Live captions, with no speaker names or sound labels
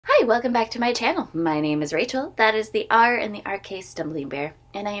Hi, welcome back to my channel. My name is Rachel, that is the R in the RK Stumbling Bear,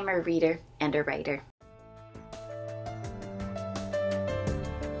 and I am a reader and a writer.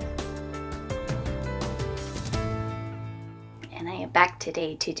 And I am back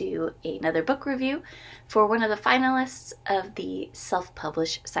today to do another book review for one of the finalists of the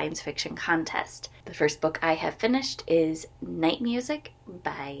self-published science fiction contest. The first book I have finished is Night Music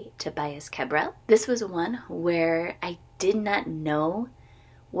by Tobias Cabral. This was one where I did not know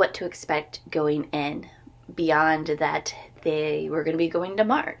what to expect going in beyond that they were going to be going to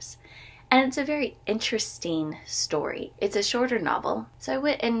Mars. And it's a very interesting story. It's a shorter novel, so I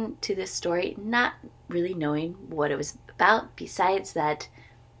went into this story not really knowing what it was about, besides that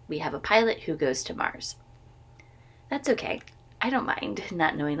we have a pilot who goes to Mars. That's okay. I don't mind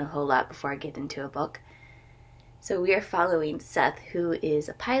not knowing a whole lot before I get into a book. So we are following Seth, who is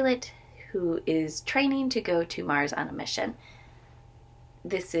a pilot who is training to go to Mars on a mission.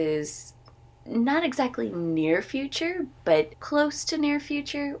 This is not exactly near future, but close to near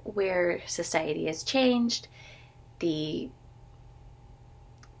future, where society has changed. The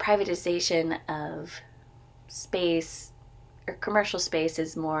privatization of space or commercial space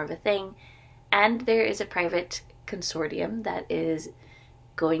is more of a thing, and there is a private consortium that is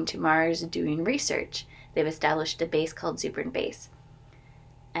going to Mars doing research. They've established a base called Zubrin Base,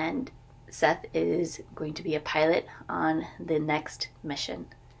 and Seth is going to be a pilot on the next mission.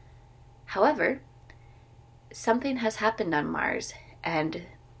 However, something has happened on Mars, and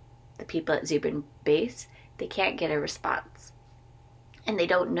the people at Zubrin Base, they can't get a response. And they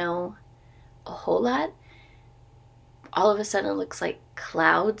don't know a whole lot. All of a sudden it looks like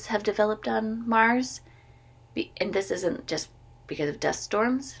clouds have developed on Mars. And this isn't just because of dust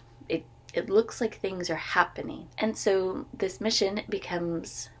storms. It looks like things are happening. And so this mission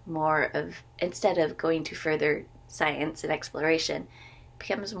becomes more of, instead of going to further science and exploration,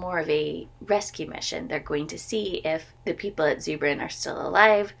 becomes more of a rescue mission. They're going to see if the people at Zubrin are still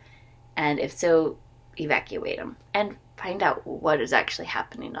alive, and if so, evacuate them and find out what is actually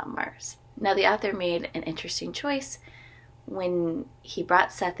happening on Mars. Now, the author made an interesting choice when he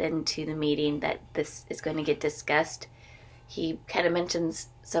brought Seth into the meeting that this is going to get discussed. He kind of mentions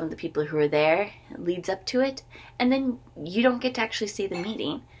some of the people who are there, leads up to it, and then you don't get to actually see the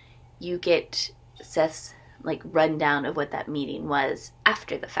meeting. You get Seth's rundown of what that meeting was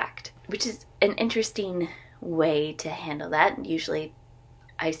after the fact, which is an interesting way to handle that. Usually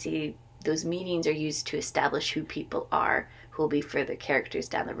I see those meetings are used to establish who people are, who will be further characters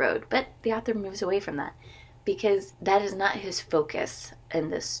down the road, but the author moves away from that because that is not his focus in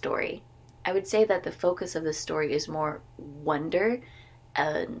this story. I would say that the focus of the story is more wonder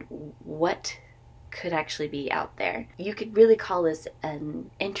and what could actually be out there. You could really call this an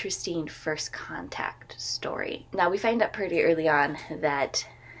interesting first contact story. Now, we find out pretty early on that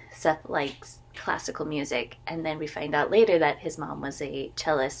Seth likes classical music, and then we find out later that his mom was a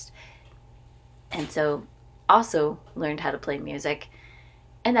cellist, and so also learned how to play music,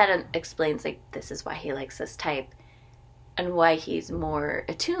 and that explains this is why he likes this type and why he's more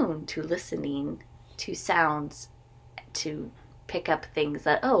attuned to listening to sounds, to pick up things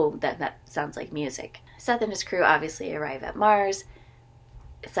that, oh, that sounds like music. Seth and his crew obviously arrive at Mars.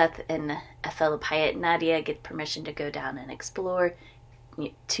 Seth and a fellow pilot, Nadia, get permission to go down and explore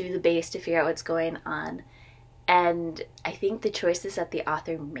to the base to figure out what's going on. And I think the choices that the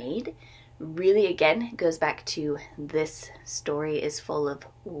author made really, again, goes back to this story is full of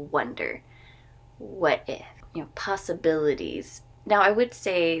wonder. What if? Possibilities. Now, I would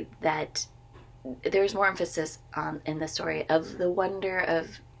say that there's more emphasis in the story of the wonder of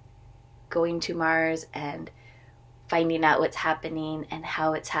going to Mars and finding out what's happening and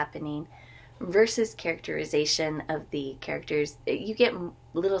how it's happening versus characterization of the characters. You get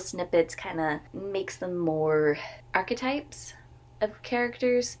little snippets, kind of makes them more archetypes of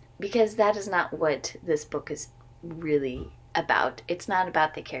characters, because that is not what this book is really about. It's not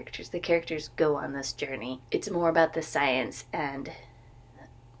about the characters. The characters go on this journey. It's more about the science and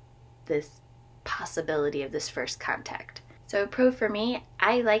this possibility of this first contact. So a pro for me,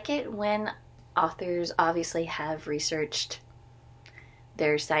 I like it when authors obviously have researched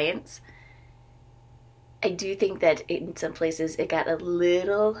their science. I do think that in some places it got a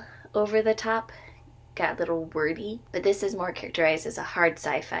little over the top, got a little wordy, but this is more characterized as a hard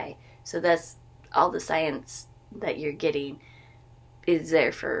sci-fi, so that's all the science that you're getting is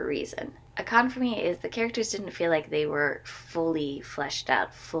there for a reason. A con for me is the characters didn't feel like they were fully fleshed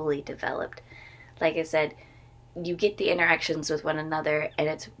out, fully developed. Like I said, you get the interactions with one another and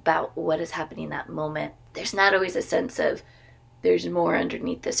it's about what is happening in that moment. There's not always a sense of there's more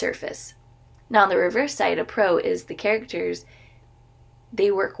underneath the surface. Now on the reverse side, a pro is the characters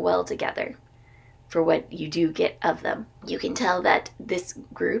they work well together for what you do get of them. You can tell that this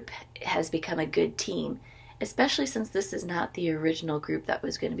group has become a good team, especially since this is not the original group that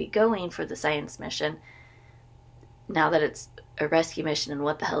was going to be going for the science mission. Now that it's a rescue mission and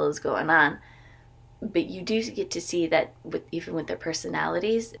what the hell is going on. But you do get to see that even with their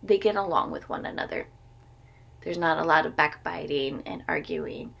personalities, they get along with one another. There's not a lot of backbiting and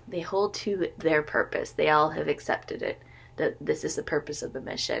arguing. They hold to their purpose. They all have accepted it, that this is the purpose of the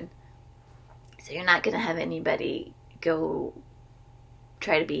mission. So you're not going to have anybody go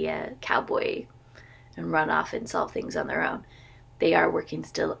try to be a cowboy and run off and solve things on their own. They are working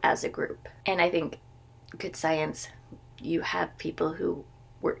still as a group. And I think good science, you have people who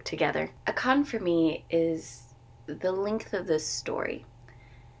work together. A con for me is the length of this story.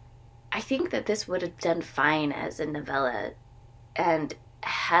 I think that this would have done fine as a novella, and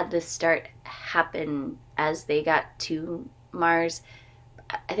had this start happen as they got to Mars,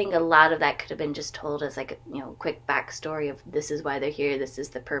 I think a lot of that could have been just told as like a quick backstory of this is why they're here, this is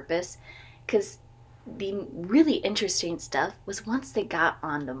the purpose. Because the really interesting stuff was once they got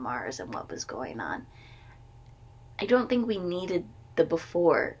onto Mars and what was going on. I don't think we needed the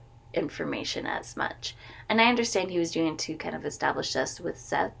before information as much. And I understand he was doing it to kind of establish us with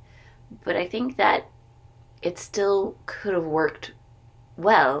Seth, but I think that it still could have worked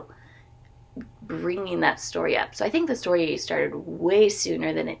well bringing that story up. So I think the story started way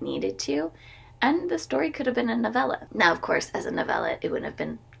sooner than it needed to, and the story could have been a novella. Now, of course, as a novella, it wouldn't have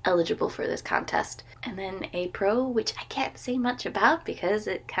been eligible for this contest. And then a pro, which I can't say much about because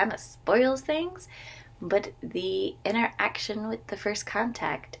it kind of spoils things, but the interaction with the first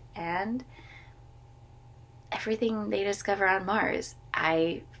contact and everything they discover on Mars,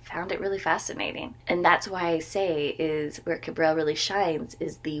 I found it really fascinating. And that's why I say is where Cabral really shines,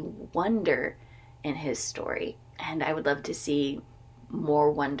 is the wonder in his story. And I would love to see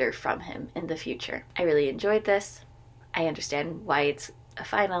more wonder from him in the future. I really enjoyed this. I understand why it's a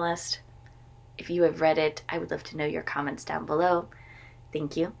finalist. If you have read it, I would love to know your comments down below.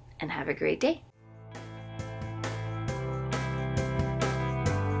 Thank you, and have a great day.